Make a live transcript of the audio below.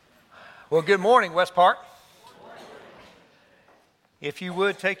Well, good morning, West Park. If you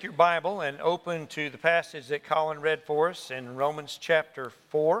would take your Bible and open to the passage that Colin read for us in Romans chapter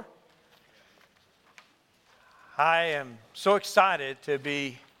 4. I am so excited to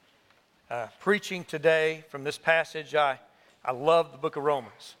be preaching today from this passage. I love the book of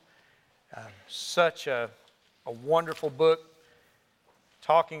Romans. Such a wonderful book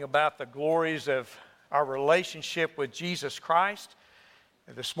talking about the glories of our relationship with Jesus Christ.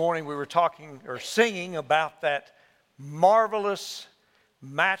 This morning we were singing about that marvelous,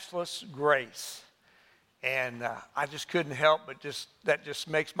 matchless grace. And I just couldn't help but that just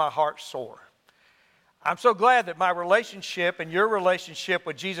makes my heart soar. I'm so glad that my relationship and your relationship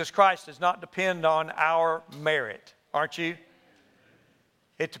with Jesus Christ does not depend on our merit, aren't you?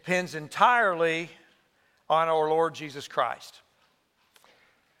 It depends entirely on our Lord Jesus Christ.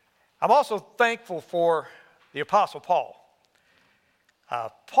 I'm also thankful for the Apostle Paul.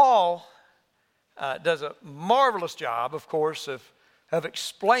 Paul does a marvelous job, of course, of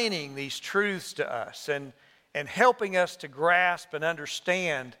explaining these truths to us and helping us to grasp and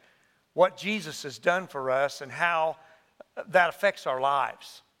understand what Jesus has done for us and how that affects our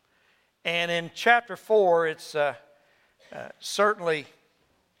lives. And in chapter 4, it's certainly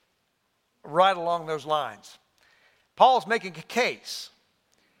right along those lines. Paul's making a case.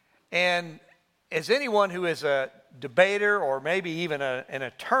 And as anyone who is a debater or maybe even an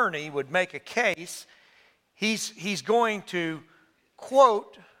attorney would make a case, he's going to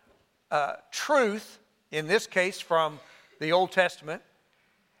quote truth, in this case from the Old Testament,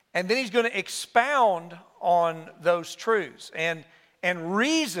 and then he's going to expound on those truths and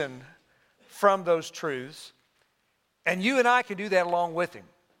reason from those truths, and you and I can do that along with him.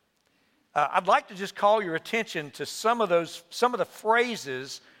 I'd like to just call your attention to some of the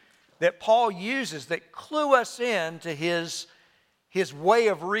phrases that Paul uses that clue us in to his way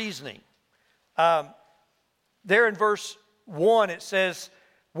of reasoning. There in verse 1 it says,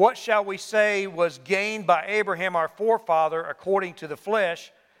 "What shall we say was gained by Abraham our forefather according to the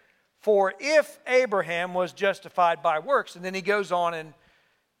flesh? For if Abraham was justified by works," and then he goes on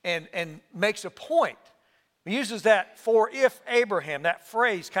and makes a point. He uses that "for if Abraham," that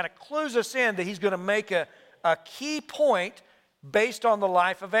phrase kind of clues us in that he's going to make a key point based on the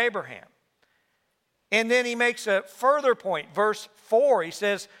life of Abraham. And then he makes a further point. Verse 4, he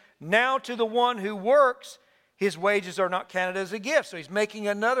says, "Now to the one who works, his wages are not counted as a gift." So he's making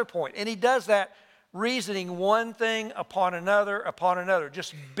another point. And he does that reasoning one thing upon another,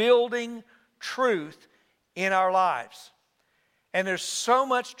 just building truth in our lives. And there's so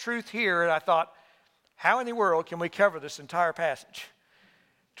much truth here, and I thought, how in the world can we cover this entire passage?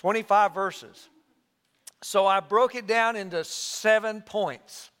 25 verses. So I broke it down into 7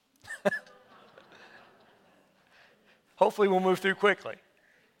 points. Hopefully we'll move through quickly.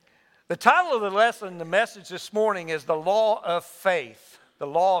 The title of the lesson, the message this morning, is The Law of Faith. The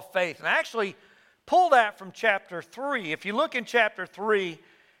Law of Faith. And I actually pulled that from chapter 3. If you look in chapter 3,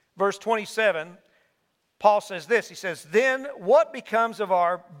 verse 27, Paul says this. He says, "Then what becomes of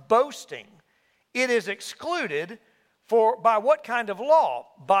our boasting? It is excluded. For by what kind of law?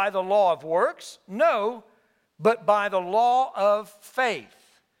 By the law of works? No, but by the law of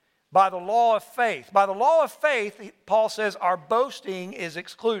faith." By the law of faith. By the law of faith, Paul says, our boasting is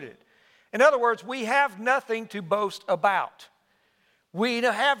excluded. In other words, we have nothing to boast about. We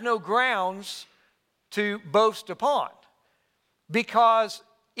have no grounds to boast upon because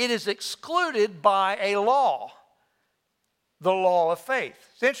it is excluded by a law, the law of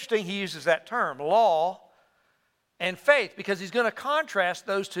faith. It's interesting he uses that term, law and faith, because he's going to contrast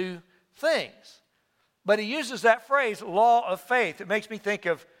those two things. But he uses that phrase, law of faith. It makes me think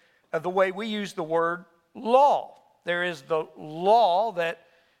of the way we use the word law. There is the law that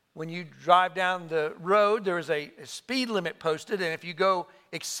when you drive down the road, there is a speed limit posted, and if you go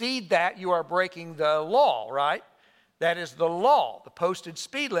exceed that, you are breaking the law, right? That is the law. The posted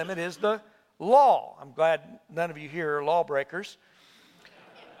speed limit is the law. I'm glad none of you here are lawbreakers.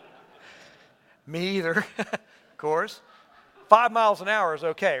 Me either. Of course. 5 miles an hour is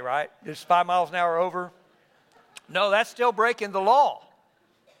okay, right? Just 5 miles an hour over. No, that's still breaking the law.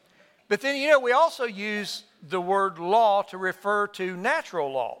 But then, we also use the word law to refer to natural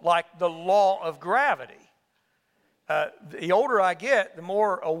law, like the law of gravity. The older I get, the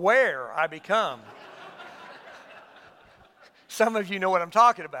more aware I become. Some of you know what I'm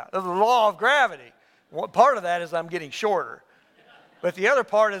talking about. The law of gravity. Part of that is I'm getting shorter. But the other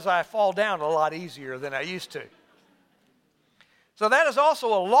part is I fall down a lot easier than I used to. So that is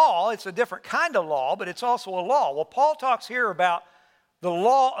also a law. It's a different kind of law, but it's also a law. Well, Paul talks here about the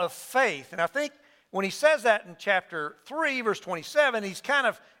law of faith. And I think when he says that in chapter 3, verse 27, he's kind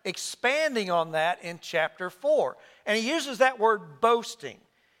of expanding on that in chapter 4. And he uses that word boasting.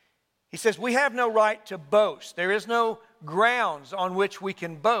 He says, we have no right to boast. There is no grounds on which we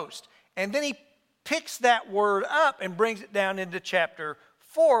can boast. And then he picks that word up and brings it down into chapter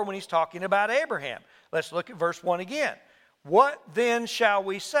 4 when he's talking about Abraham. Let's look at verse 1 again. What then shall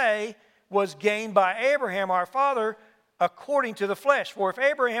we say was gained by Abraham our father according to the flesh? For if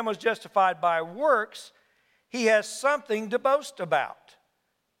Abraham was justified by works, he has something to boast about,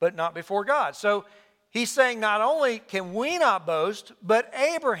 but not before God. So he's saying not only can we not boast, but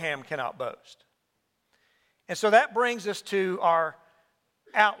Abraham cannot boast. And so that brings us to our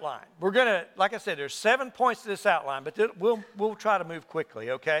outline. We're going to, like I said, there's 7 points to this outline, but we'll try to move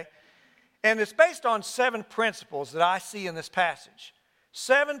quickly, okay? And it's based on 7 principles that I see in this passage.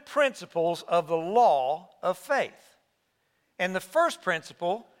 7 principles of the law of faith. And the first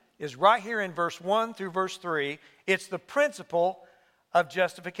principle is right here in verse 1 through verse 3. It's the principle of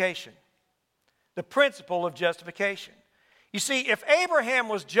justification. The principle of justification. You see, if Abraham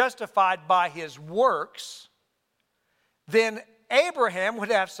was justified by his works, then Abraham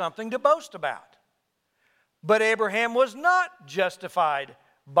would have something to boast about. But Abraham was not justified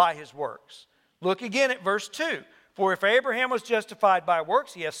by his works. Look again at verse 2. For if Abraham was justified by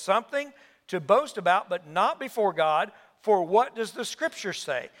works, he has something to boast about, but not before God. For what does the Scripture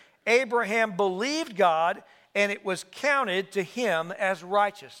say? Abraham believed God, and it was counted to him as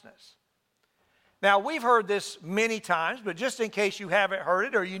righteousness. Now, we've heard this many times, but just in case you haven't heard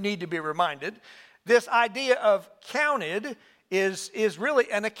it or you need to be reminded, this idea of counted is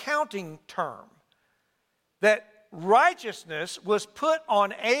really an accounting term. That righteousness was put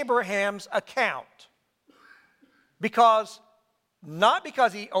on Abraham's account. Not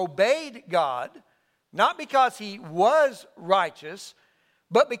because he obeyed God, not because he was righteous,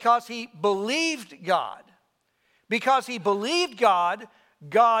 but because he believed God. Because he believed God,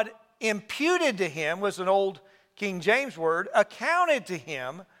 God imputed to him, was an old King James word, accounted to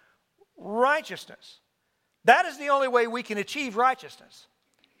him righteousness. That is the only way we can achieve righteousness.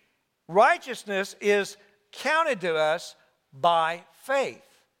 Righteousness is counted to us by faith.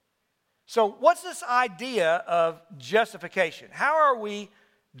 So what's this idea of justification? How are we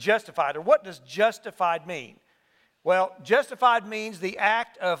justified? Or what does justified mean? Well, justified means the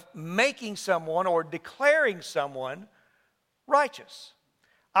act of making someone or declaring someone righteous.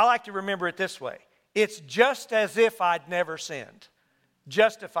 I like to remember it this way. It's just as if I'd never sinned.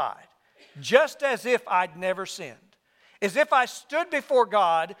 Justified. Just as if I'd never sinned. As if I stood before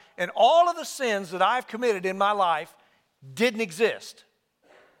God and all of the sins that I've committed in my life didn't exist.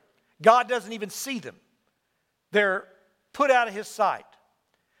 God doesn't even see them. They're put out of his sight.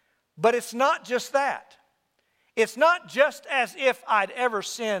 But it's not just that. It's not just as if I'd ever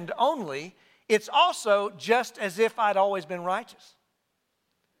sinned only. It's also just as if I'd always been righteous.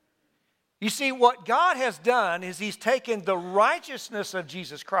 You see, what God has done is he's taken the righteousness of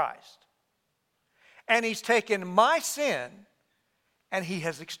Jesus Christ and he's taken my sin and he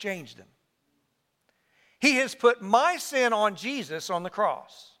has exchanged them. He has put my sin on Jesus on the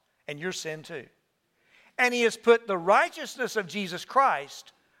cross and your sin too. And he has put the righteousness of Jesus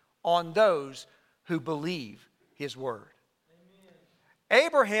Christ on those who believe his word. Amen.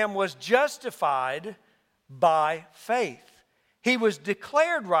 Abraham was justified by faith. He was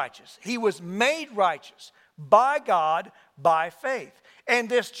declared righteous. He was made righteous by God by faith. And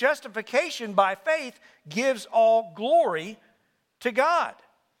this justification by faith gives all glory to God.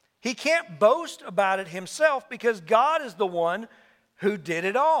 He can't boast about it himself because God is the one who did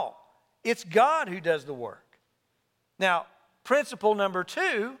it all. It's God who does the work. Now, principle number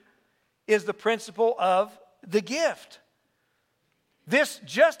 2 is the principle of the gift. This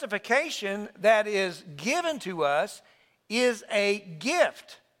justification that is given to us is a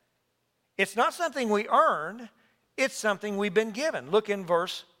gift. It's not something we earn, it's something we've been given. Look in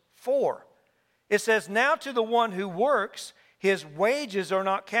verse 4. It says, now to the one who works, his wages are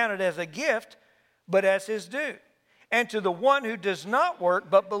not counted as a gift, but as his due. And to the one who does not work,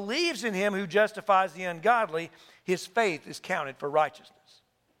 but believes in him who justifies the ungodly, his faith is counted for righteousness.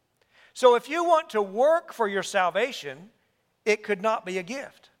 So if you want to work for your salvation, it could not be a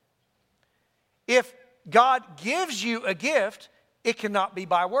gift. If God gives you a gift, it cannot be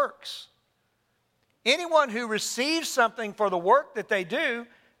by works. Anyone who receives something for the work that they do,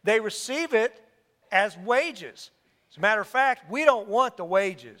 they receive it as wages. As a matter of fact, we don't want the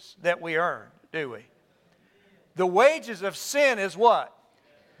wages that we earn, do we? The wages of sin is what?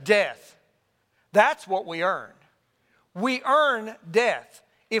 Death. That's what we earn. We earn death.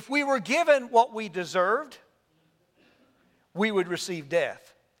 If we were given what we deserved, we would receive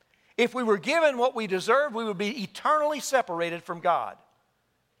death. If we were given what we deserve, we would be eternally separated from God.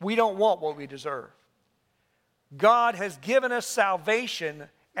 We don't want what we deserve. God has given us salvation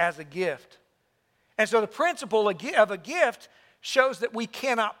as a gift. And so the principle of a gift shows that we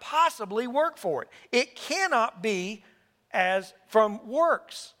cannot possibly work for it. It cannot be as from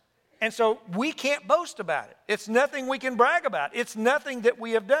works. And so we can't boast about it. It's nothing we can brag about. It's nothing that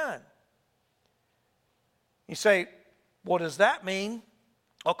we have done. You say, what does that mean?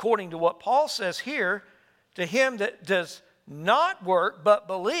 According to what Paul says here, to him that does not work but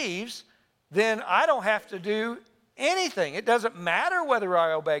believes, then I don't have to do anything. It doesn't matter whether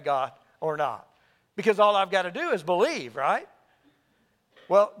I obey God or not, because all I've got to do is believe, right?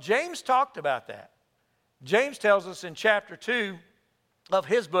 Well, James talked about that. James tells us in chapter 2 of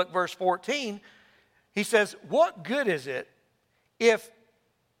his book, verse 14, he says, what good is it if,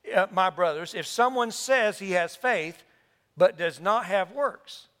 my brothers, if someone says he has faith but does not have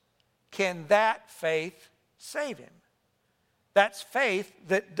works? Can that faith save him? That's faith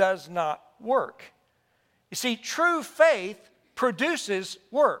that does not work. You see, true faith produces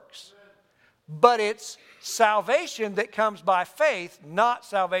works, but it's salvation that comes by faith, not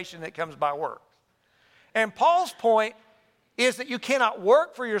salvation that comes by works. And Paul's point is that you cannot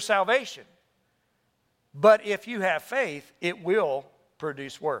work for your salvation, but if you have faith, it will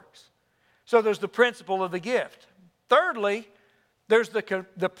produce works. So there's the principle of the gift. Thirdly, there's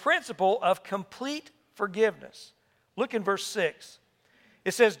the principle of complete forgiveness. Look in verse 6.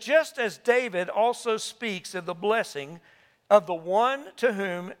 It says, just as David also speaks of the blessing of the one to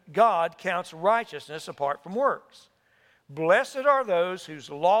whom God counts righteousness apart from works. Blessed are those whose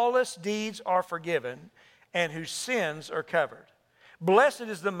lawless deeds are forgiven and whose sins are covered. Blessed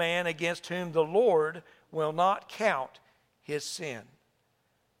is the man against whom the Lord will not count his sin.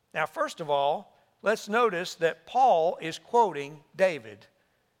 Now, first of all, let's notice that Paul is quoting David.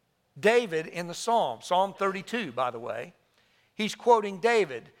 David in the Psalm, Psalm 32, by the way. He's quoting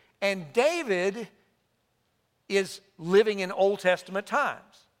David. And David is living in Old Testament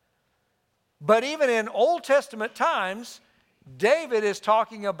times. But even in Old Testament times, David is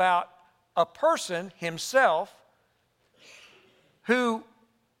talking about a person himself who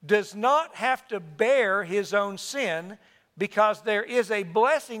does not have to bear his own sin, because there is a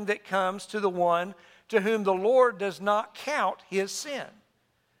blessing that comes to the one to whom the Lord does not count his sin.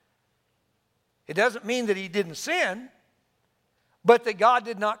 It doesn't mean that he didn't sin, but that God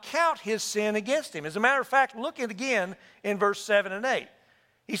did not count his sin against him. As a matter of fact, look at again in verse 7 and 8.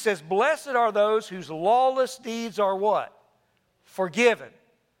 He says, blessed are those whose lawless deeds are what? Forgiven.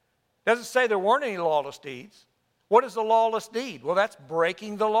 Doesn't say there weren't any lawless deeds. What is the lawless deed? Well, that's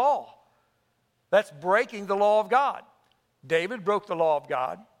breaking the law. That's breaking the law of God. David broke the law of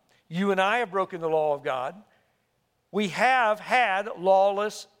God. You and I have broken the law of God. We have had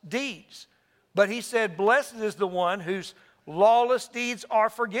lawless deeds. But he said, blessed is the one whose lawless deeds are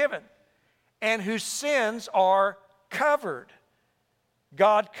forgiven and whose sins are covered.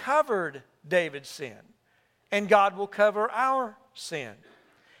 God covered David's sin, and God will cover our sin.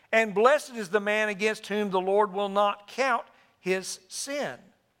 And blessed is the man against whom the Lord will not count his sin.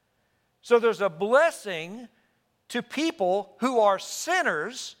 So there's a blessing to people who are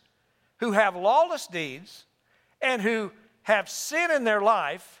sinners, who have lawless deeds, and who have sin in their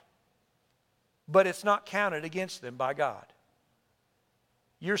life, but it's not counted against them by God.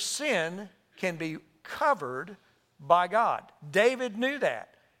 Your sin can be covered by God. David knew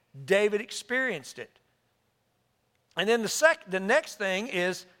that. David experienced it. And then the next thing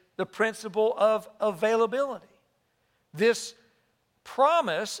is the principle of availability. This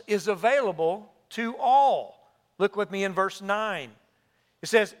promise is available to all. Look with me in verse 9. It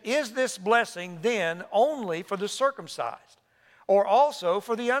says, is this blessing then only for the circumcised, or also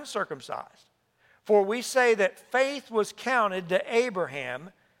for the uncircumcised? For we say that faith was counted to Abraham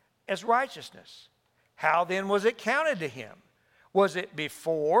as righteousness. How then was it counted to him? Was it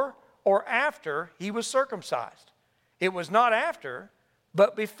before or after he was circumcised? It was not after,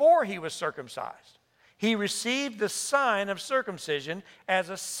 but before he was circumcised. He received the sign of circumcision as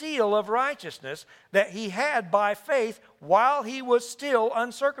a seal of righteousness that he had by faith while he was still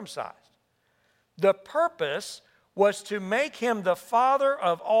uncircumcised. The purpose was to make him the father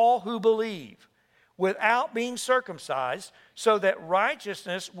of all who believe, without being circumcised, so that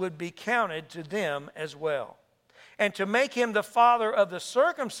righteousness would be counted to them as well. And to make him the father of the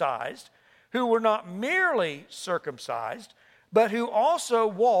circumcised, who were not merely circumcised, but who also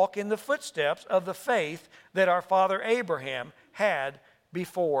walk in the footsteps of the faith that our father Abraham had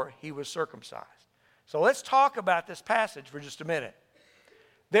before he was circumcised. So let's talk about this passage for just a minute.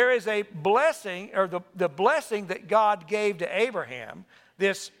 There is a blessing, or the blessing that God gave to Abraham,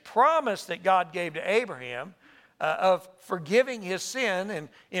 this promise that God gave to Abraham of forgiving his sin and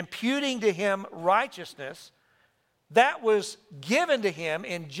imputing to him righteousness, that was given to him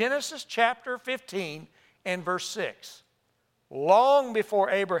in Genesis chapter 15 and verse 6, long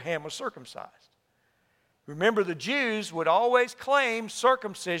before Abraham was circumcised. Remember, the Jews would always claim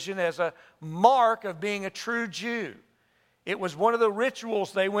circumcision as a mark of being a true Jew. It was one of the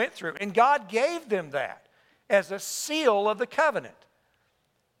rituals they went through, and God gave them that as a seal of the covenant.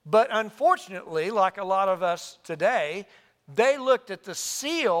 But unfortunately, like a lot of us today, they looked at the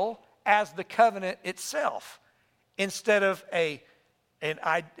seal as the covenant itself instead of a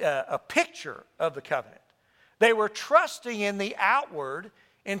picture of the covenant. They were trusting in the outward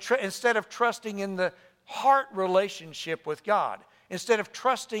instead of trusting in the heart relationship with God. Instead of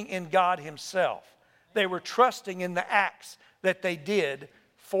trusting in God himself, they were trusting in the acts that they did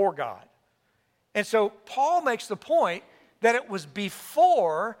for God. And so Paul makes the point that it was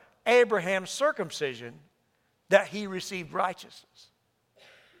before Abraham's circumcision that he received righteousness.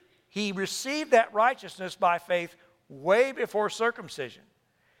 He received that righteousness by faith way before circumcision.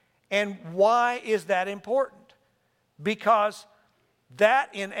 And why is that important? Because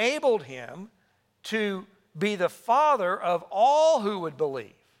that enabled him to be the father of all who would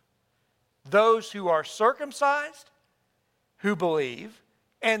believe. Those who are circumcised, who believe,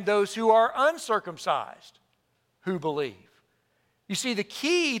 and those who are uncircumcised, who believe. You see, the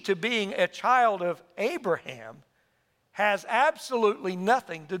key to being a child of Abraham has absolutely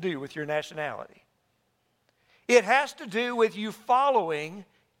nothing to do with your nationality. It has to do with you following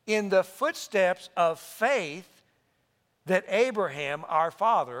in the footsteps of faith that Abraham, our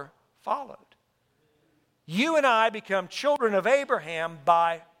father, followed. You and I become children of Abraham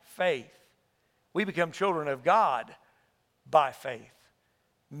by faith. We become children of God by faith,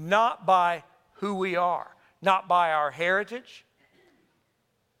 not by who we are, not by our heritage,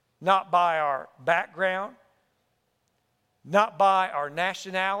 not by our background, not by our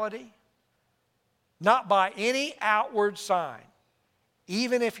nationality, not by any outward sign,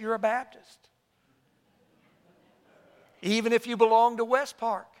 even if you're a Baptist, even if you belong to West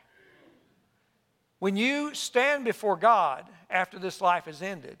Park. When you stand before God after this life has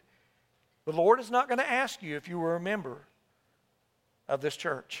ended, the Lord is not going to ask you if you were a member of this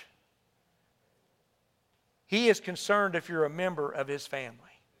church. He is concerned if you're a member of His family.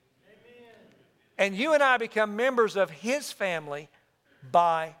 Amen. And you and I become members of His family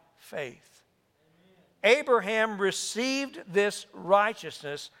by faith. Amen. Abraham received this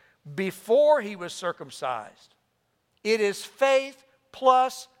righteousness before he was circumcised. It is faith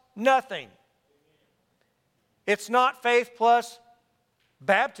plus nothing. It's not faith plus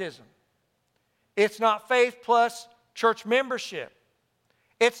baptism. It's not faith plus church membership.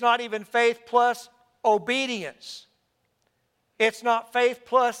 It's not even faith plus obedience. It's not faith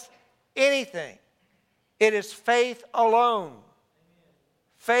plus anything. It is faith alone.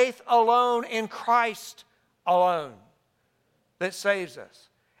 Faith alone in Christ alone that saves us.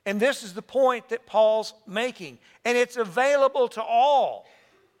 And this is the point that Paul's making. And it's available to all.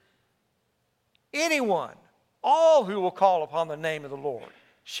 Anyone, all who will call upon the name of the Lord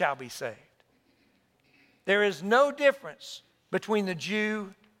shall be saved. There is no difference between the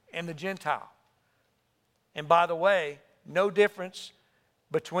Jew and the Gentile. And by the way, no difference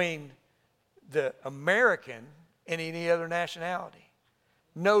between the American and any other nationality.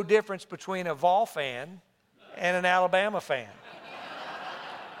 No difference between a Vol fan and an Alabama fan.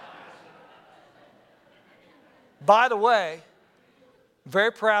 By the way,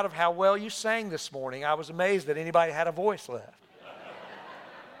 very proud of how well you sang this morning. I was amazed that anybody had a voice left.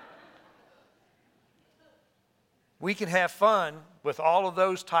 We can have fun with all of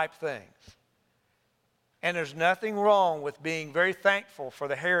those type things. And there's nothing wrong with being very thankful for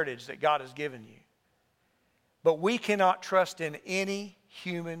the heritage that God has given you. But we cannot trust in any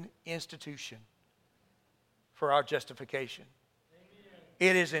human institution for our justification. Amen.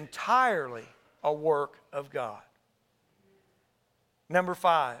 It is entirely a work of God. Number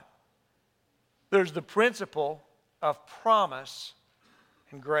 5, there's the principle of promise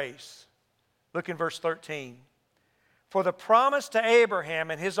and grace. Look in verse 13. For the promise to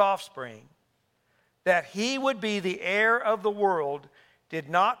Abraham and his offspring that he would be the heir of the world did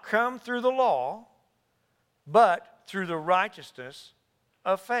not come through the law, but through the righteousness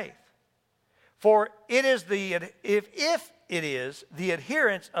of faith. For it is if it is the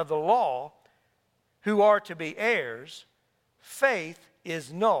adherents of the law who are to be heirs, faith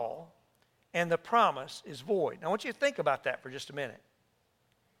is null and the promise is void. Now I want you to think about that for just a minute.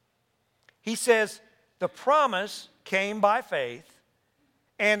 He says the promise came by faith,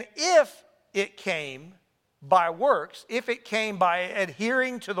 and if it came by works, if it came by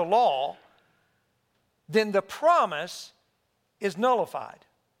adhering to the law, then the promise is nullified.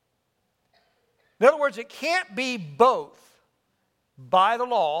 In other words, it can't be both by the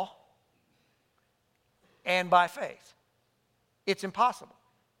law and by faith. It's impossible.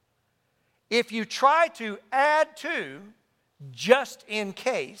 If you try to add to just in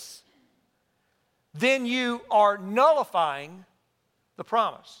case, then you are nullifying the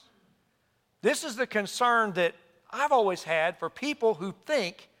promise. This is the concern that I've always had for people who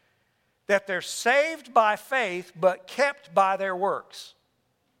think that they're saved by faith but kept by their works.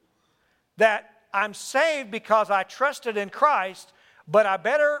 That I'm saved because I trusted in Christ, but I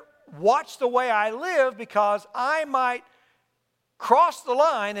better watch the way I live because I might cross the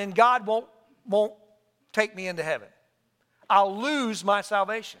line and God won't take me into heaven. I'll lose my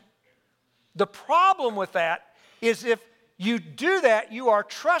salvation. The problem with that is if you do that, you are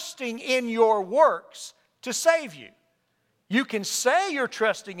trusting in your works to save you. You can say you're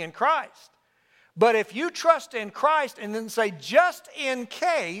trusting in Christ, but if you trust in Christ and then say, just in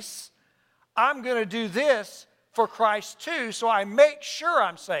case, I'm going to do this for Christ too, so I make sure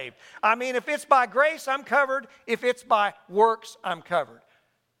I'm saved. I mean, if it's by grace, I'm covered. If it's by works, I'm covered.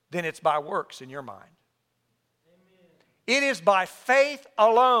 Then it's by works in your mind. Amen. It is by faith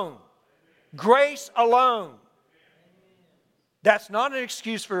alone, grace alone. Amen. That's not an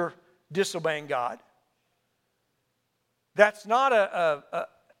excuse for disobeying God. That's not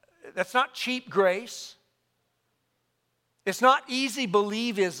that's not cheap grace. It's not easy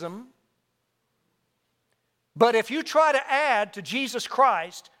believism. But if you try to add to Jesus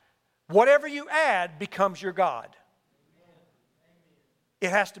Christ, whatever you add becomes your God. It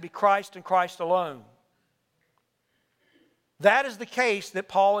has to be Christ and Christ alone. That is the case that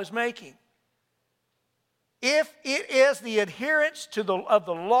Paul is making. If it is the adherents of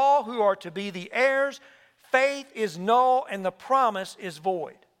the law who are to be the heirs, faith is null and the promise is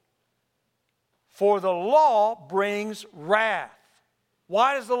void. For the law brings wrath.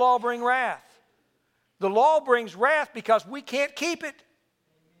 Why does the law bring wrath? The law brings wrath because we can't keep it.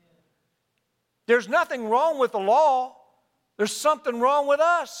 There's nothing wrong with the law. There's something wrong with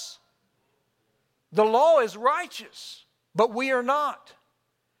us. The law is righteous, but we are not.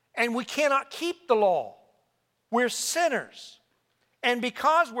 And we cannot keep the law. We're sinners. And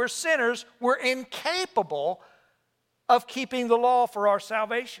because we're sinners, we're incapable of keeping the law for our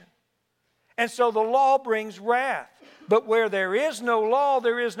salvation. And so the law brings wrath. But where there is no law,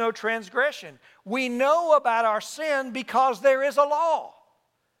 there is no transgression. We know about our sin because there is a law.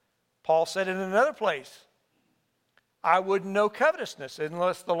 Paul said in another place, I wouldn't know covetousness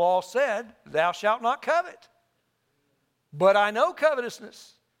unless the law said, thou shalt not covet. But I know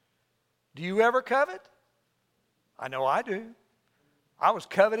covetousness. Do you ever covet? I know I do. I was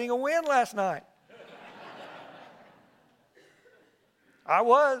coveting a win last night. I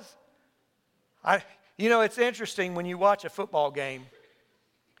was. You know, it's interesting when you watch a football game.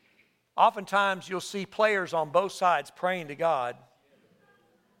 Oftentimes you'll see players on both sides praying to God,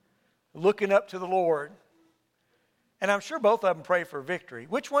 looking up to the Lord. And I'm sure both of them pray for victory.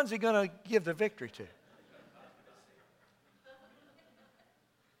 Which one's he going to give the victory to?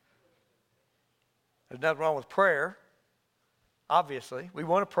 There's nothing wrong with prayer. Obviously, we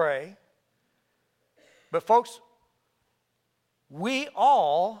want to pray. But folks, we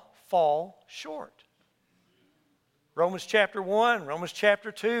all fall short. Romans chapter 1, Romans chapter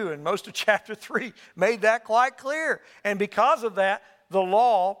 2, and most of chapter 3 made that quite clear. And because of that, the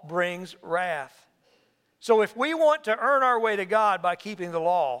law brings wrath. So if we want to earn our way to God by keeping the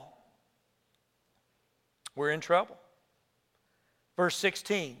law, we're in trouble. Verse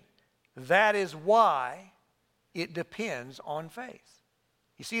 16, that is why it depends on faith.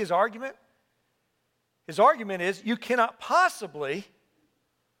 You see his argument? His argument is you cannot possibly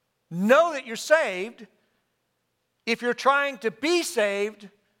know that you're saved if you're trying to be saved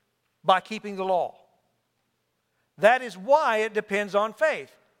by keeping the law. That is why it depends on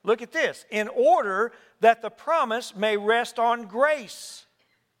faith. Look at this. In order that the promise may rest on grace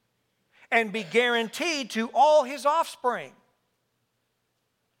and be guaranteed to all his offspring.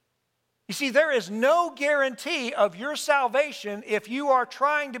 You see, there is no guarantee of your salvation if you are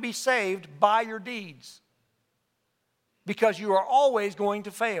trying to be saved by your deeds, because you are always going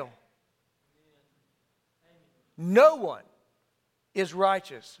to fail. No one is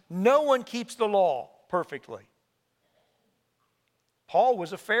righteous. No one keeps the law perfectly. Paul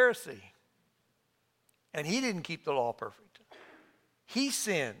was a Pharisee, and he didn't keep the law perfect. He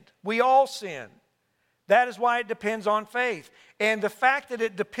sinned. We all sin. That is why it depends on faith. And the fact that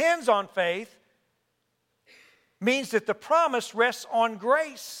it depends on faith means that the promise rests on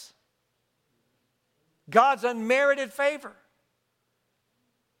grace. God's unmerited favor.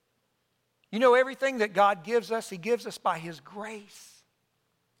 You know, everything that God gives us, He gives us by His grace.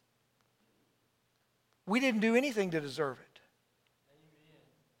 We didn't do anything to deserve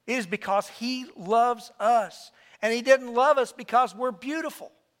it. It is because He loves us. And He didn't love us because we're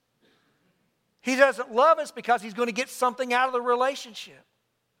beautiful. He doesn't love us because He's going to get something out of the relationship.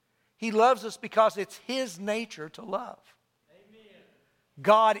 He loves us because it's His nature to love. Amen.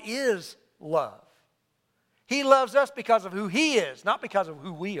 God is love. He loves us because of who He is, not because of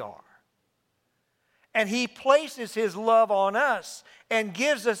who we are. And He places His love on us and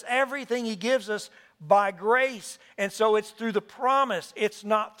gives us everything He gives us by grace. And so it's through the promise. It's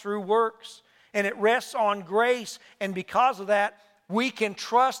not through works. And it rests on grace. And because of that, we can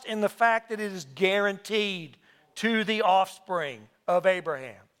trust in the fact that it is guaranteed to the offspring of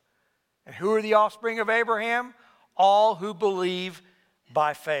Abraham. And who are the offspring of Abraham? All who believe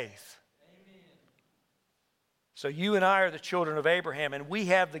by faith. Amen. So you and I are the children of Abraham, and we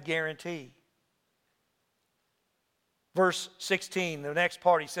have the guarantee. Verse 16, the next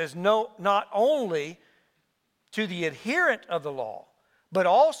part, he says, no, not only to the adherent of the law, but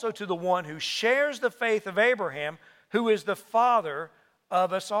also to the one who shares the faith of Abraham, who is the father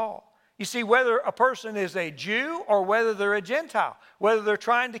of us all. You see, whether a person is a Jew or whether they're a Gentile, whether they're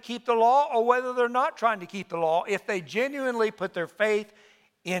trying to keep the law or whether they're not trying to keep the law, if they genuinely put their faith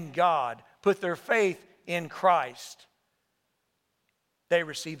in God, put their faith in Christ, they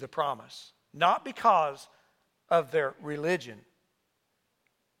receive the promise. Not because of their religion,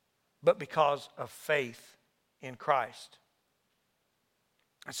 but because of faith in Christ.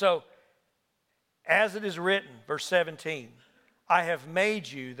 So, as it is written, verse 17, I have made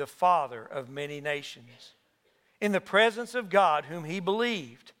you the father of many nations, in the presence of God whom he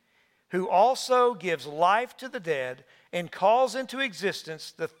believed, who also gives life to the dead and calls into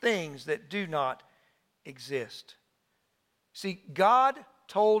existence the things that do not exist. See, God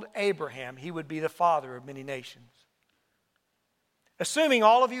told Abraham he would be the father of many nations. Assuming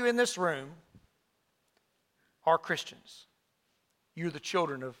all of you in this room are Christians, you're the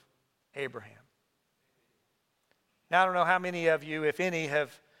children of Abraham. Now, I don't know how many of you, if any,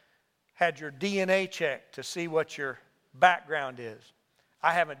 have had your DNA checked to see what your background is.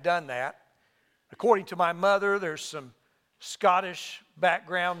 I haven't done that. According to my mother, there's some Scottish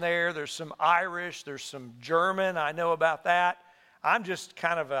background there. There's some Irish. There's some German. I know about that. I'm just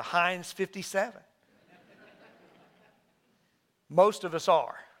kind of a Heinz 57. Most of us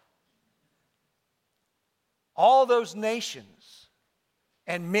are. All those nations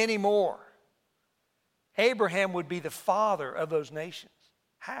and many more. Abraham would be the father of those nations.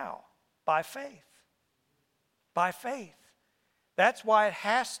 How? By faith. By faith. That's why it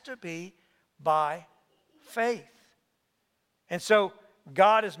has to be by faith. And so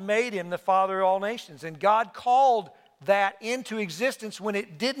God has made him the father of all nations. And God called that into existence when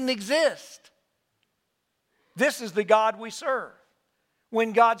it didn't exist. This is the God we serve.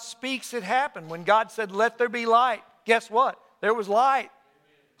 When God speaks, it happened. When God said, let there be light, guess what? There was light.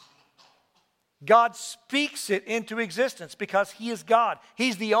 God speaks it into existence because he is God.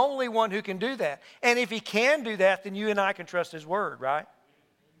 He's the only one who can do that. And if he can do that, then you and I can trust his word, right?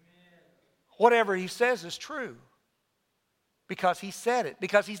 Amen. Whatever he says is true because he said it,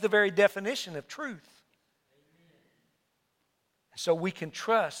 because he's the very definition of truth. Amen. So we can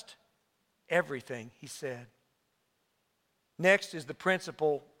trust everything he said. Next is the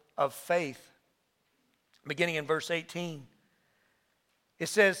principle of faith. Beginning in verse 18. It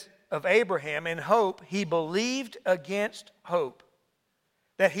says, of Abraham, in hope, he believed against hope,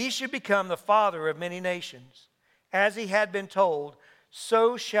 that he should become the father of many nations. As he had been told,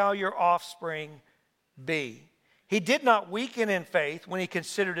 so shall your offspring be. He did not weaken in faith when he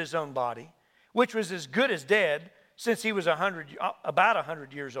considered his own body, which was as good as dead, since he was about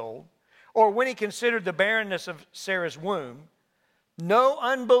 100 years old, or when he considered the barrenness of Sarah's womb. No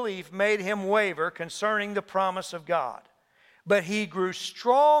unbelief made him waver concerning the promise of God. But he grew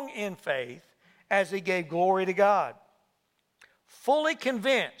strong in faith as he gave glory to God, fully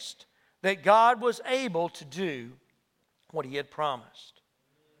convinced that God was able to do what he had promised.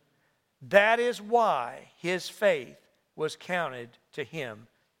 That is why his faith was counted to him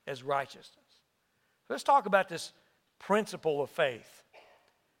as righteousness. Let's talk about this principle of faith.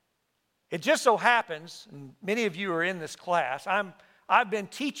 It just so happens, and many of you are in this class, I've been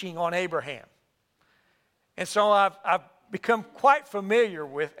teaching on Abraham. And so I've become quite familiar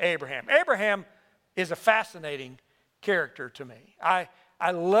with Abraham. Abraham is a fascinating character to me.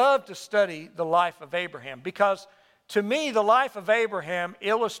 I love to study the life of Abraham because to me the life of Abraham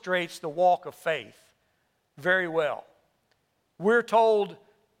illustrates the walk of faith very well. We're told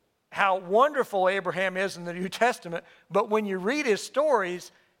how wonderful Abraham is in the New Testament, but when you read his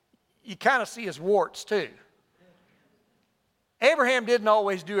stories, you kind of see his warts too. Abraham didn't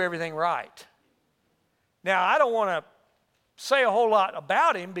always do everything right. Now, I don't want to say a whole lot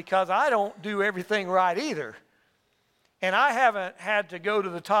about him because I don't do everything right either. And I haven't had to go to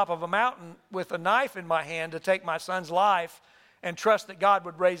the top of a mountain with a knife in my hand to take my son's life and trust that God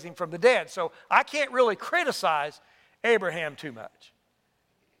would raise him from the dead. So I can't really criticize Abraham too much.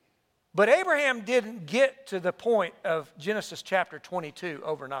 But Abraham didn't get to the point of Genesis chapter 22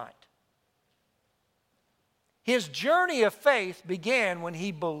 overnight. His journey of faith began when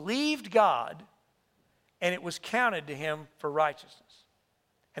he believed God and it was counted to him for righteousness.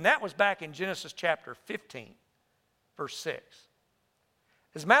 And that was back in Genesis chapter 15, verse 6.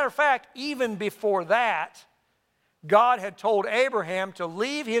 As a matter of fact, even before that, God had told Abraham to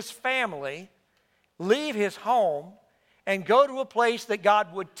leave his family, leave his home, and go to a place that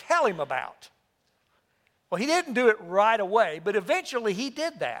God would tell him about. Well, he didn't do it right away, but eventually he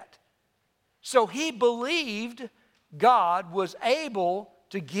did that. So he believed God was able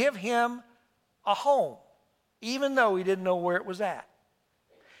to give him a home, even though he didn't know where it was at.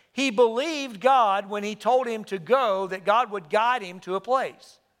 He believed God when he told him to go, that God would guide him to a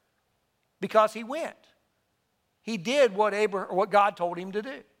place, because he went. He did what God told him to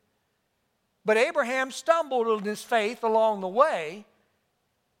do. But Abraham stumbled in his faith along the way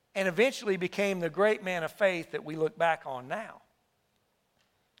and eventually became the great man of faith that we look back on now.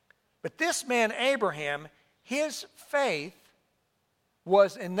 But this man Abraham, his faith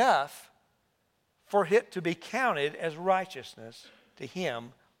was enough for it to be counted as righteousness to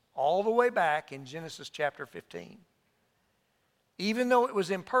him all the way back in Genesis chapter 15. Even though it was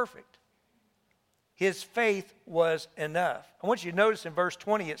imperfect, his faith was enough. I want you to notice in verse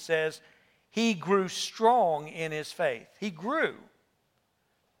 20 it says, he grew strong in his faith. He grew.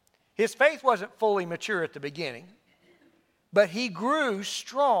 His faith wasn't fully mature at the beginning, but he grew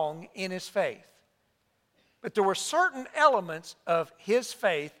strong in his faith. But there were certain elements of his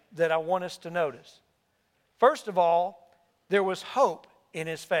faith that I want us to notice. First of all, there was hope in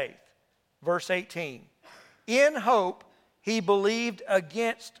his faith. Verse 18. In hope, he believed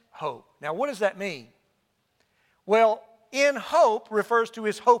against hope. Now, what does that mean? Well, in hope refers to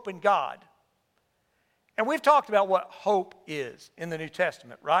his hope in God. And we've talked about what hope is in the New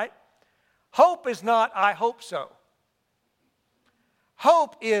Testament, right? Hope is not, I hope so.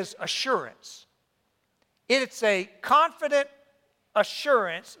 Hope is assurance. It's a confident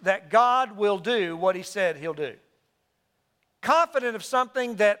assurance that God will do what he said he'll do. Confident of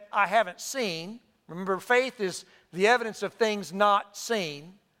something that I haven't seen. Remember, faith is the evidence of things not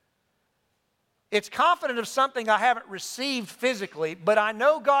seen. It's confident of something I haven't received physically, but I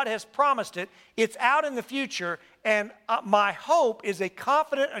know God has promised it. It's out in the future, and my hope is a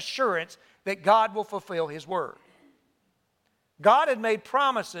confident assurance that God will fulfill his word. God had made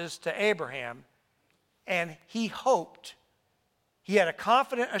promises to Abraham, and he hoped. He had a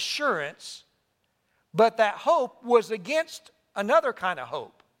confident assurance, but that hope was against another kind of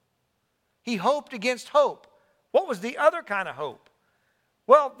hope. He hoped against hope. What was the other kind of hope?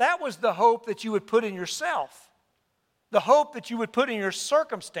 Well, that was the hope that you would put in yourself, the hope that you would put in your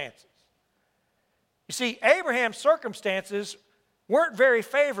circumstances. You see, Abraham's circumstances weren't very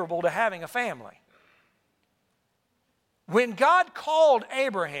favorable to having a family. When God called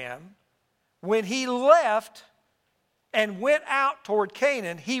Abraham, when he left and went out toward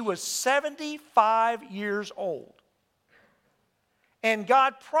Canaan, he was 75 years old. And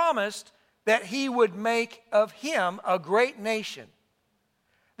God promised that he would make of him a great nation,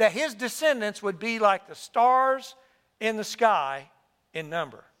 that his descendants would be like the stars in the sky in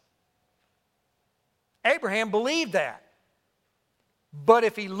number. Abraham believed that. But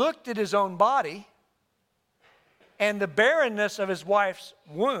if he looked at his own body and the barrenness of his wife's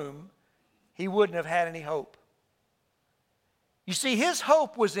womb, he wouldn't have had any hope. You see, his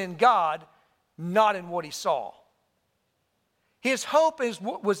hope was in God, not in what he saw. His hope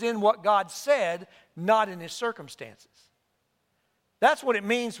was in what God said, not in his circumstances. That's what it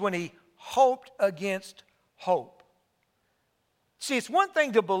means when he hoped against hope. See, it's one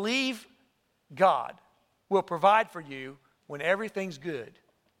thing to believe God will provide for you when everything's good.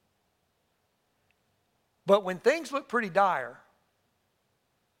 But when things look pretty dire,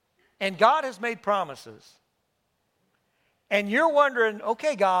 and God has made promises, and you're wondering,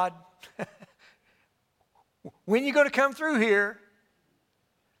 okay, God, when are you going to come through here?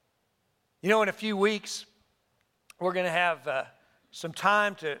 You know, in a few weeks, we're going to have some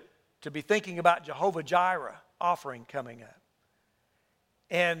time to be thinking about Jehovah Jireh offering coming up.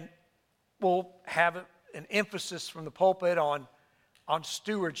 And we'll have an emphasis from the pulpit on on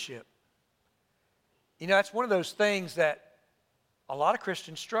stewardship. You know, that's one of those things that a lot of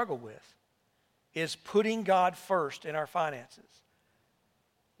Christians struggle with, is putting God first in our finances.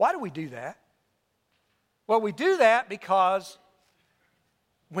 Why do we do that? Well, we do that because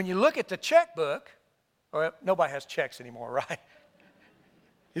when you look at the checkbook, or nobody has checks anymore, right?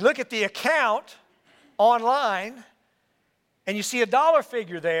 You look at the account online, and you see a dollar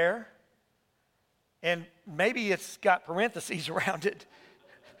figure there, and maybe it's got parentheses around it,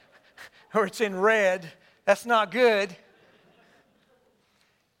 or it's in red. That's not good.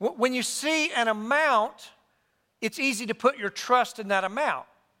 When you see an amount, it's easy to put your trust in that amount,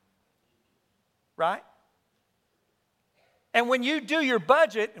 right? And when you do your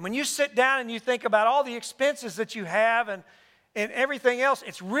budget, and when you sit down and you think about all the expenses that you have and everything else,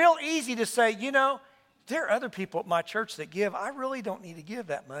 it's real easy to say, you know, there are other people at my church that give. I really don't need to give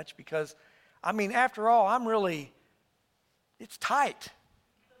that much because, I mean, after all, it's tight.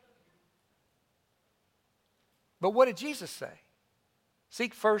 But what did Jesus say?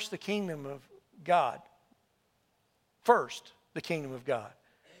 Seek first the kingdom of God. First, the kingdom of God.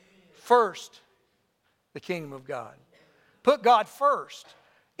 First, the kingdom of God. Put God first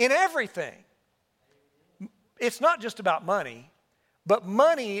in everything. It's not just about money, but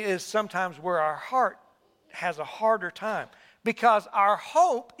money is sometimes where our heart has a harder time because our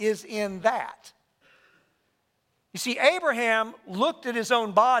hope is in that. You see, Abraham looked at his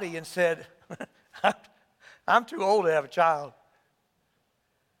own body and said, I'm too old to have a child.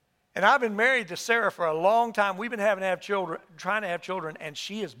 And I've been married to Sarah for a long time. We've been trying to have children, and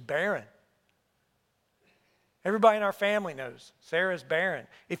she is barren. Everybody in our family knows Sarah's barren.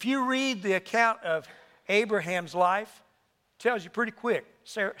 If you read the account of Abraham's life, it tells you pretty quick,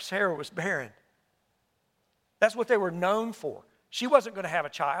 Sarah was barren. That's what they were known for. She wasn't going to have a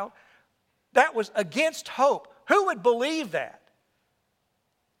child. That was against hope. Who would believe that?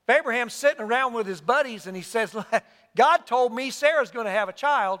 If Abraham's sitting around with his buddies and he says, God told me Sarah's going to have a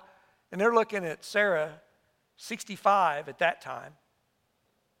child, and they're looking at Sarah, 65 at that time.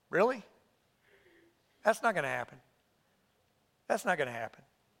 Really? That's not going to happen. That's not going to happen.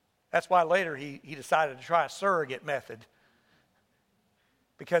 That's why later he decided to try a surrogate method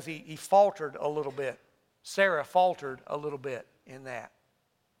because he faltered a little bit. Sarah faltered a little bit in that.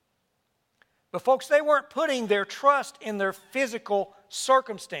 But folks, they weren't putting their trust in their physical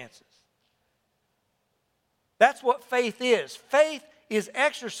circumstances. That's what faith is. Faith is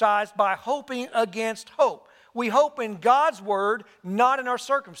exercised by hoping against hope. We hope in God's word, not in our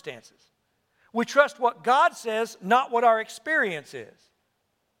circumstances. We trust what God says, not what our experience is.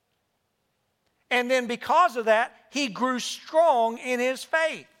 And then because of that, he grew strong in his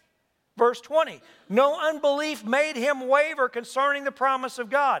faith. Verse 20, no unbelief made him waver concerning the promise of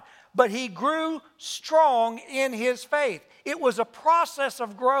God, but he grew strong in his faith. It was a process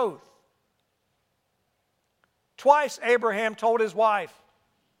of growth. Twice Abraham told his wife,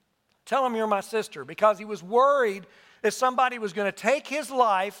 tell him you're my sister, because he was worried that somebody was going to take his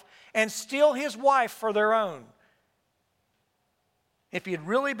life and steal his wife for their own. If he had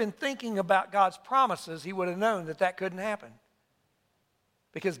really been thinking about God's promises, he would have known that that couldn't happen.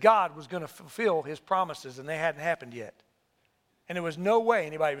 Because God was going to fulfill his promises and they hadn't happened yet. And there was no way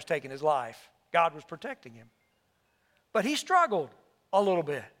anybody was taking his life. God was protecting him. But he struggled a little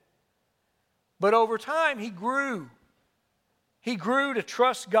bit. But over time he grew. He grew to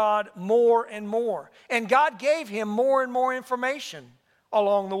trust God more and more. And God gave him more and more information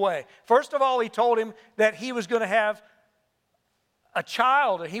along the way. First of all, he told him that he was going to have a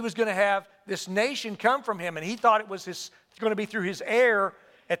child and he was going to have this nation come from him. And he thought it was going to be through his heir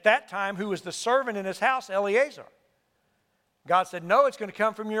at that time, who was the servant in his house, Eliezer. God said, no, it's going to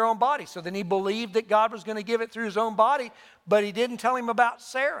come from your own body. So then he believed that God was going to give it through his own body, but he didn't tell him about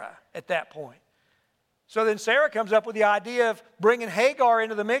Sarah at that point. So then Sarah comes up with the idea of bringing Hagar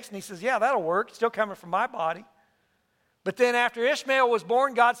into the mix, and he says, yeah, that'll work. It's still coming from my body. But then after Ishmael was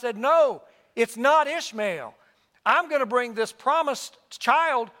born, God said, no, it's not Ishmael. I'm going to bring this promised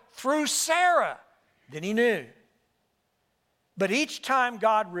child through Sarah. Then he knew. But each time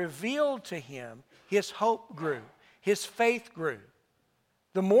God revealed to him, his hope grew. His faith grew.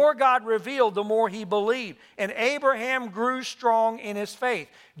 The more God revealed, the more he believed. And Abraham grew strong in his faith.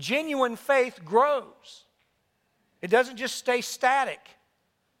 Genuine faith grows. It doesn't just stay static.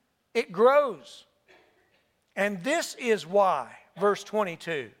 It grows. And this is why, verse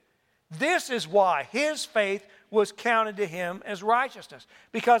 22, this is why his faith was counted to him as righteousness.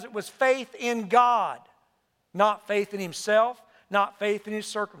 Because it was faith in God, not faith in himself, not faith in his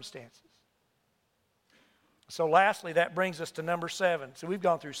circumstances. So lastly, that brings us to number 7. So we've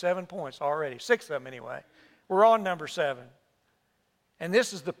gone through 7 points already, 6 of them anyway. We're on number 7. And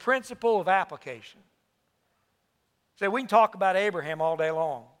this is the principle of application. So we can talk about Abraham all day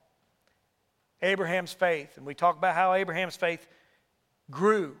long. Abraham's faith. And we talk about how Abraham's faith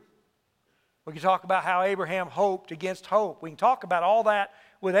grew. We can talk about how Abraham hoped against hope. We can talk about all that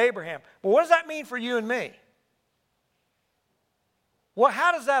with Abraham. But what does that mean for you and me? Well,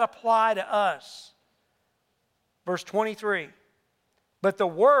 how does that apply to us? Verse 23. But the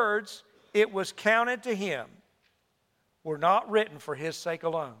words, it was counted to him, were not written for his sake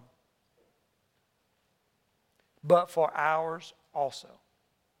alone, but for ours also.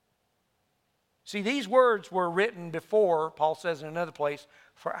 See, these words were written before, Paul says in another place,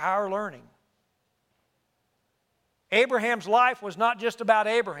 for our learning. Abraham's life was not just about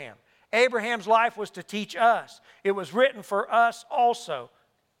Abraham. Abraham's life was to teach us. It was written for us also.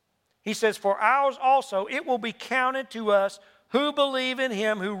 He says, for ours also, it will be counted to us who believe in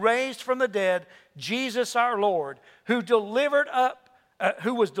him who raised from the dead Jesus our Lord, who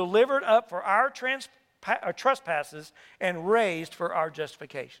was delivered up for our trespasses and raised for our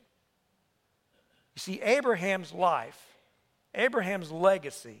justification. You see, Abraham's life, Abraham's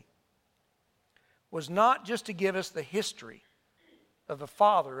legacy, was not just to give us the history of the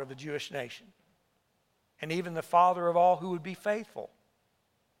father of the Jewish nation and even the father of all who would be faithful,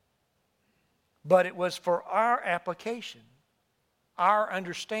 but it was for our application, our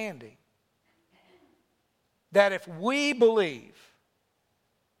understanding, that if we believe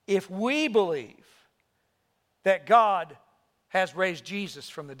that God has raised Jesus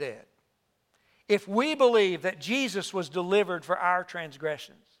from the dead, if we believe that Jesus was delivered for our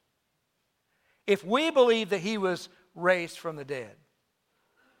transgressions, if we believe that he was raised from the dead,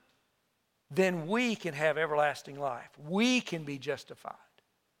 then we can have everlasting life. We can be justified,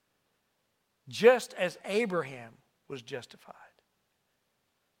 just as Abraham was justified.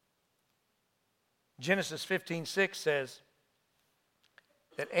 Genesis 15:6 says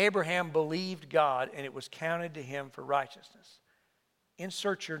that Abraham believed God and it was counted to him for righteousness.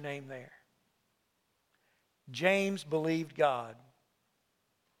 Insert your name there. James believed God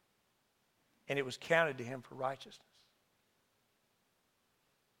and it was counted to him for righteousness.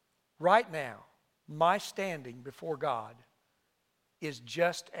 Right now, my standing before God is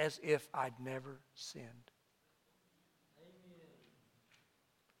just as if I'd never sinned.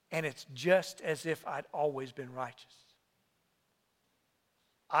 And it's just as if I'd always been righteous.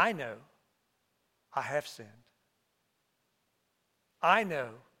 I know I have sinned. I know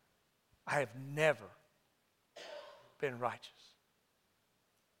I have never been righteous.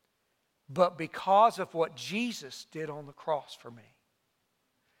 But because of what Jesus did on the cross for me,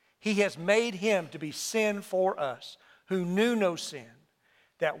 he has made him to be sin for us, who knew no sin,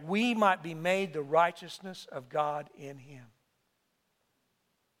 that we might be made the righteousness of God in him.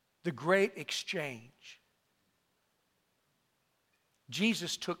 The great exchange.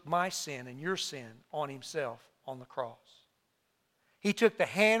 Jesus took my sin and your sin on himself on the cross. He took the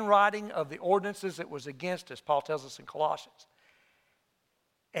handwriting of the ordinances that was against us, Paul tells us in Colossians,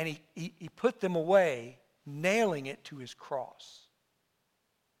 and he put them away, nailing it to his cross.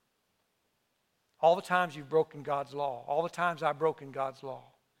 All the times you've broken God's law, all the times I've broken God's law,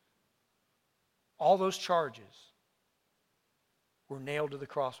 all those charges were nailed to the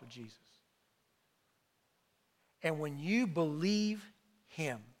cross with Jesus. And when you believe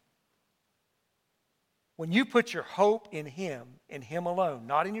him, when you put your hope in him alone,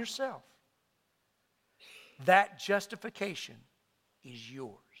 not in yourself, that justification is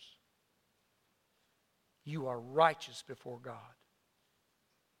yours. You are righteous before God.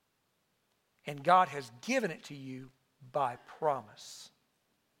 And God has given it to you by promise.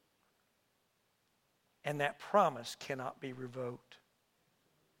 And that promise cannot be revoked.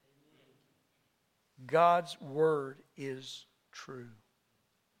 God's word is true.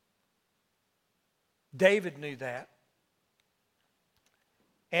 David knew that.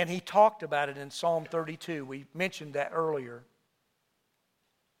 And he talked about it in Psalm 32. We mentioned that earlier.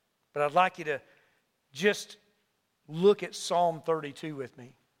 But I'd like you to just look at Psalm 32 with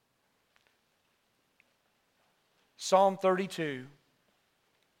me. Psalm 32,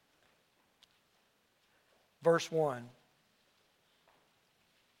 verse 1.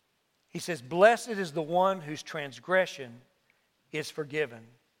 He says, "Blessed is the one whose transgression is forgiven,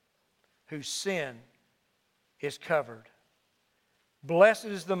 whose sin is covered. Blessed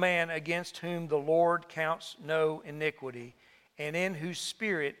is the man against whom the Lord counts no iniquity, and in whose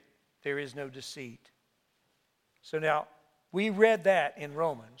spirit there is no deceit." So now, we read that in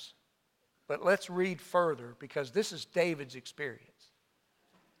Romans, but let's read further because this is David's experience.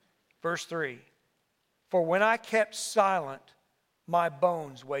 Verse 3, "For when I kept silent, my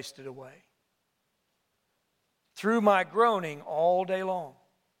bones wasted away through my groaning all day long.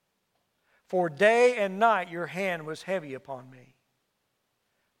 For day and night your hand was heavy upon me.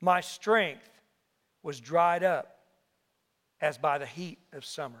 My strength was dried up as by the heat of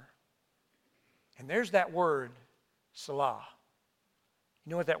summer. And there's that word, Selah.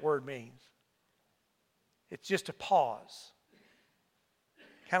 You know what that word means? It's just a pause.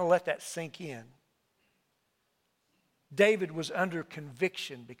 Kind of let that sink in. David was under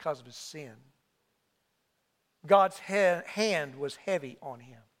conviction because of his sin. God's hand was heavy on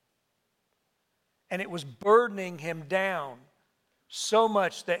him. And it was burdening him down so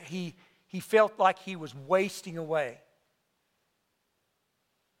much that he felt like he was wasting away.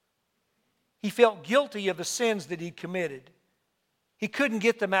 He felt guilty of the sins that he'd committed. He couldn't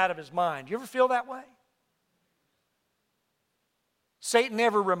get them out of his mind. You ever feel that way? Satan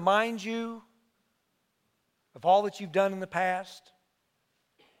ever reminds you of all that you've done in the past?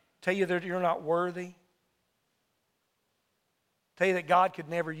 Tell you that you're not worthy? Tell you that God could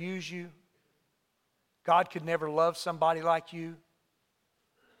never use you? God could never love somebody like you?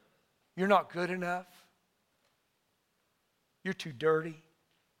 You're not good enough? You're too dirty?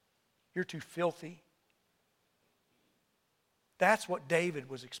 You're too filthy? That's what David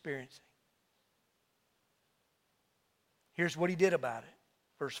was experiencing. Here's what he did about it.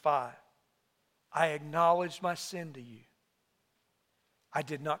 Verse 5. I acknowledged my sin to you. I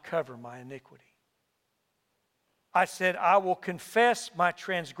did not cover my iniquity. I said, I will confess my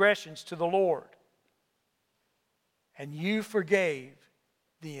transgressions to the Lord. And you forgave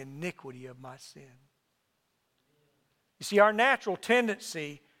the iniquity of my sin. You see, our natural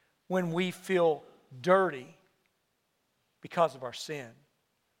tendency when we feel dirty because of our sin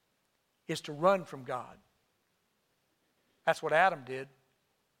is to run from God. That's what Adam did in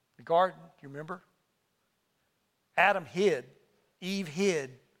the garden. You remember? Adam hid. Eve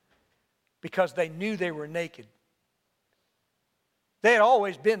hid because they knew they were naked. They had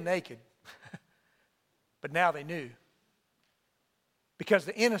always been naked. But now they knew. Because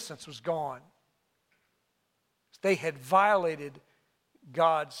the innocence was gone. They had violated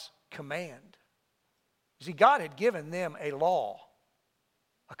God's command. You see, God had given them a law,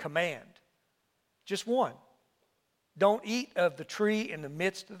 a command. Just one. Don't eat of the tree in the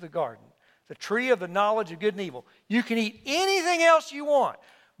midst of the garden. The tree of the knowledge of good and evil. You can eat anything else you want,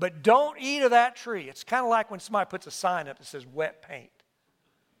 but don't eat of that tree. It's kind of like when somebody puts a sign up that says wet paint.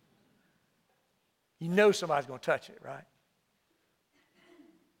 You know somebody's going to touch it, right?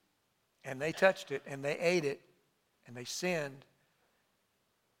 And they touched it, and they ate it, and they sinned,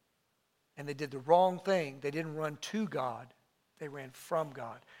 and they did the wrong thing. They didn't run to God. They ran from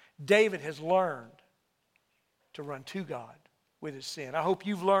God. David has learned to run to God with his sin. I hope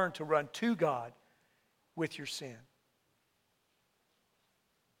you've learned to run to God with your sin.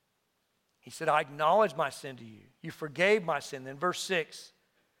 He said, I acknowledge my sin to you. You forgave my sin. Then verse 6,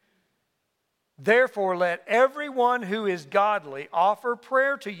 therefore let everyone who is godly offer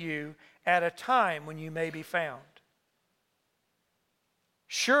prayer to you at a time when you may be found.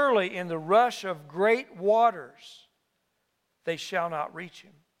 Surely in the rush of great waters they shall not reach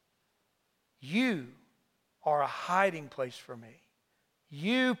him. You are a hiding place for me.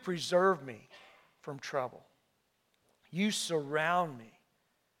 You preserve me from trouble. You surround me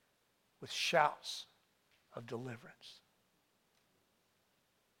with shouts of deliverance.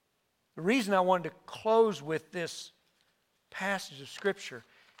 The reason I wanted to close with this passage of Scripture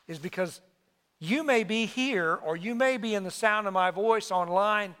is because you may be here or you may be in the sound of my voice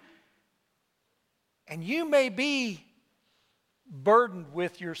online and you may be burdened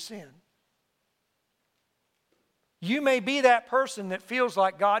with your sin. You may be that person that feels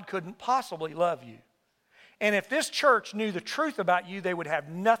like God couldn't possibly love you. And if this church knew the truth about you, they would have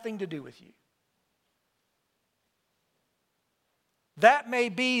nothing to do with you. That may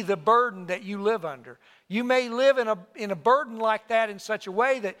be the burden that you live under. You may live in a burden like that in such a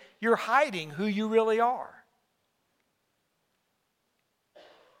way that you're hiding who you really are.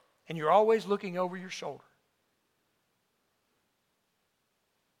 And you're always looking over your shoulder.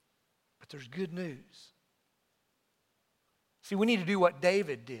 But there's good news. See, we need to do what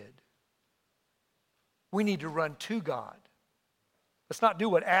David did. We need to run to God. Let's not do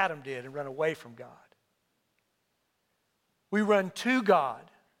what Adam did and run away from God. We run to God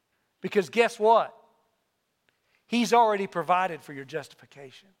because guess what? He's already provided for your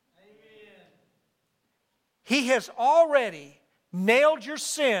justification. Amen. He has already nailed your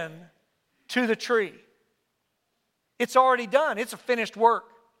sin to the tree. It's already done. It's a finished work.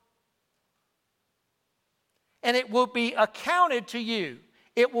 And it will be accounted to you.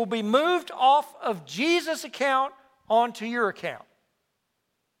 It will be moved off of Jesus' account onto your account.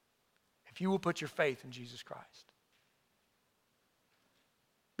 If if you will put your faith in Jesus Christ.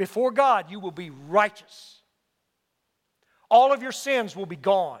 Before God, you will be righteous. All of your sins will be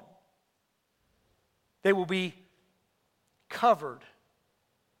gone. They will be covered,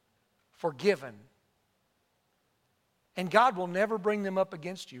 forgiven. And God will never bring them up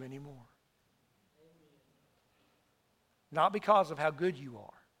against you anymore. Not because of how good you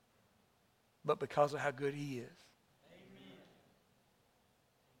are, but because of how good He is.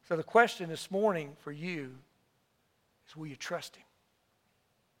 So the question this morning for you is, will you trust Him?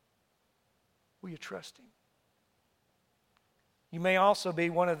 Will you trust Him? You may also be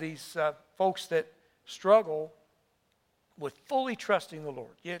one of these folks that struggle with fully trusting the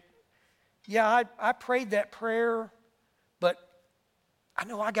Lord. I prayed that prayer, but I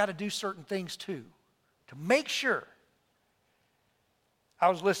know I got to do certain things too to make sure. I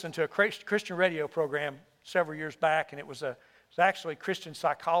was listening to a Christian radio program several years back, and it was actually Christian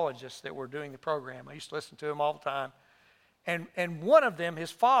psychologists that were doing the program. I used to listen to them all the time. And one of them,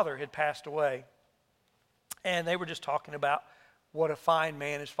 his father had passed away, and they were just talking about what a fine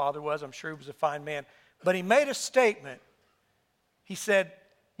man his father was. I'm sure he was a fine man. But he made a statement. He said,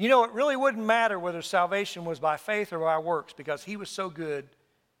 it really wouldn't matter whether salvation was by faith or by works, because he was so good,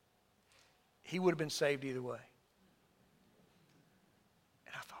 he would have been saved either way.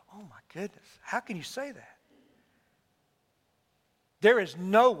 And I thought, oh my goodness, how can you say that? There is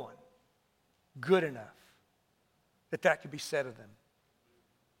no one good enough that could be said of them.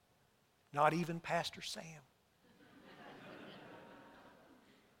 Not even Pastor Sam.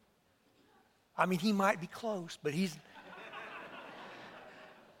 I mean, he might be close, but he's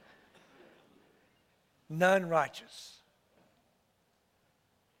none righteous.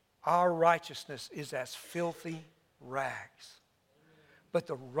 Our righteousness is as filthy rags. But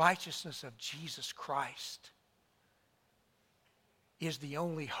the righteousness of Jesus Christ is the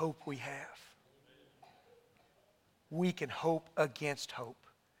only hope we have. We can hope against hope,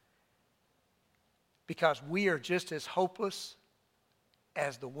 because we are just as hopeless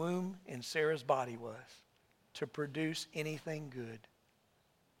as the womb in Sarah's body was to produce anything good.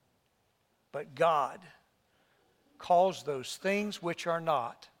 But God calls those things which are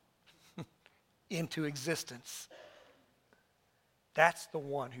not into existence. That's the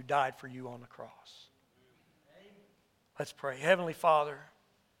one who died for you on the cross. Let's pray. Heavenly Father,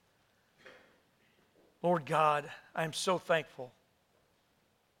 Lord God, I am so thankful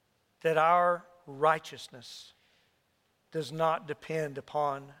that our righteousness does not depend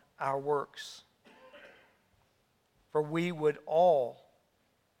upon our works. For we would all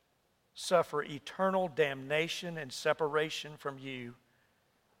suffer eternal damnation and separation from you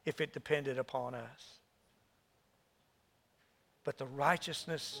if it depended upon us. But the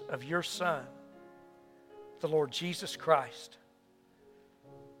righteousness of your Son, the Lord Jesus Christ,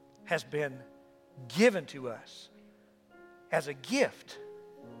 has been given to us as a gift,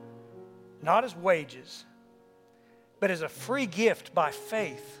 not as wages, but as a free gift by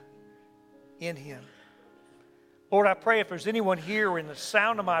faith in Him. Lord, I pray if there's anyone here in the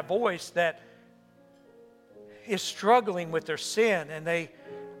sound of my voice that is struggling with their sin, and they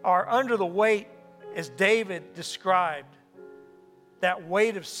are under the weight, as David described, that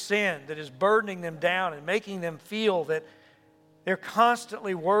weight of sin that is burdening them down and making them feel that they're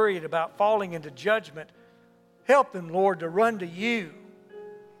constantly worried about falling into judgment. Help them, Lord, to run to you,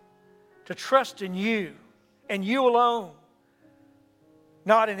 to trust in you and you alone.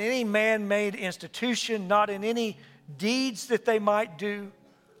 Not in any man-made institution, not in any deeds that they might do,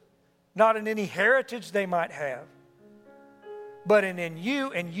 not in any heritage they might have, but in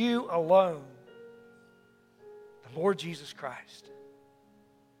you and you alone, the Lord Jesus Christ.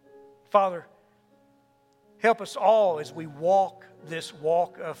 Father, help us all as we walk this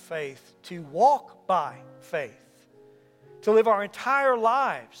walk of faith, to walk by faith, to live our entire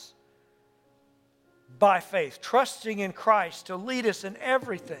lives by faith, trusting in Christ to lead us in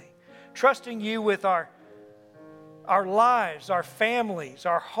everything, trusting you with our lives, our families,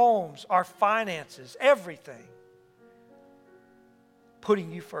 our homes, our finances, everything, putting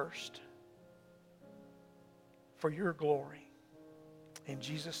you first for your glory. In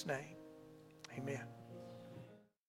Jesus' name, amen.